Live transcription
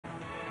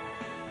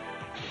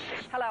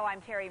Hello,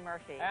 I'm Terry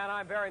Murphy. And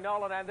I'm Barry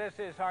Nolan, and this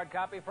is Hard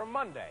Copy for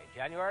Monday,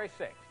 January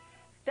 6th.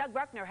 Doug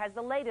Bruckner has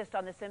the latest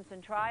on the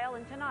Simpson trial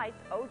in tonight's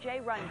O.J.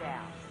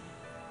 Rundown.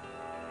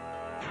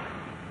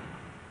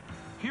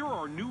 Here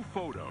are new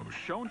photos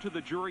shown to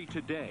the jury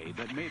today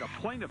that made a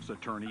plaintiff's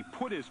attorney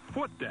put his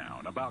foot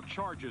down about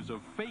charges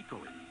of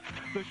fakery.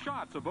 The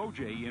shots of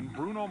O.J. in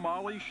Bruno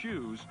Mali's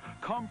shoes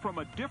come from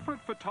a different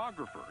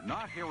photographer,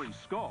 not Harry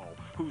Skull,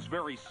 whose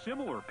very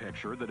similar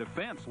picture the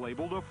defense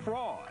labeled a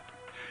fraud.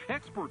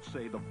 Experts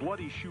say the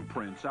bloody shoe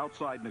prints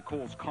outside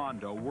Nicole's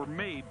condo were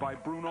made by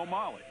Bruno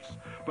Mali's,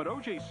 but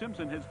O.J.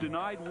 Simpson has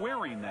denied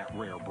wearing that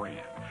rare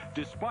brand,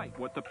 despite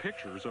what the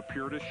pictures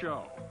appear to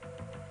show.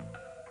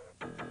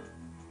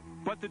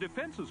 But the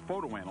defense's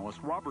photo analyst,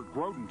 Robert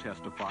Groden,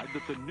 testified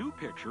that the new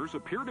pictures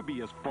appear to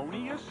be as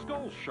phony as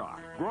Skull's shot.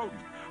 Groden,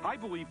 I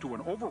believe to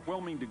an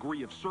overwhelming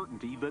degree of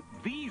certainty that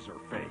these are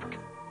fake.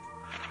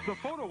 The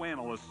photo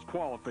analyst's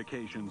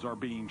qualifications are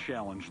being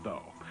challenged,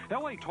 though.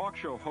 L.A. talk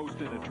show host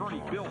and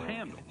attorney Bill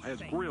Handel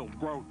has grilled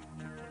Groden.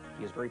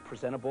 He is very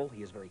presentable.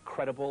 He is very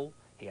credible.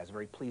 He has a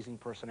very pleasing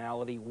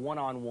personality.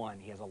 One-on-one,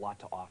 he has a lot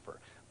to offer.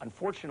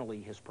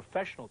 Unfortunately, his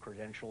professional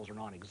credentials are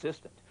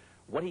non-existent.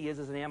 What he is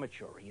an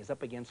amateur. He is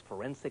up against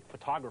forensic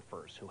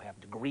photographers who have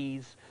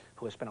degrees,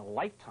 who have spent a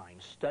lifetime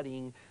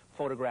studying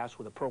photographs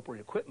with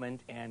appropriate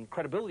equipment, and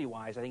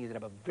credibility-wise, I think he's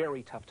going to have a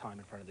very tough time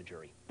in front of the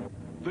jury.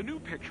 The new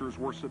pictures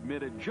were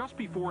submitted just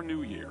before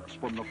New Year's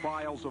from the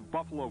files of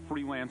Buffalo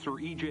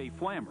freelancer E.J.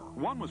 Flammer.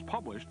 One was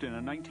published in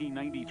a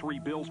 1993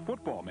 Bills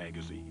football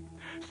magazine.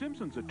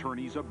 Simpson's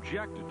attorneys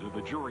objected to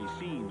the jury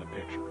seeing the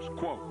pictures.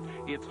 Quote,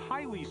 "It's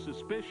highly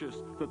suspicious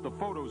that the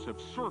photos have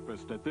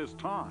surfaced at this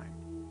time."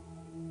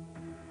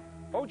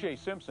 O.J.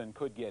 Simpson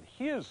could get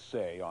his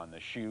say on the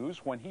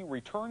shoes when he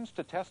returns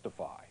to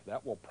testify.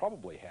 That will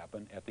probably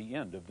happen at the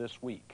end of this week.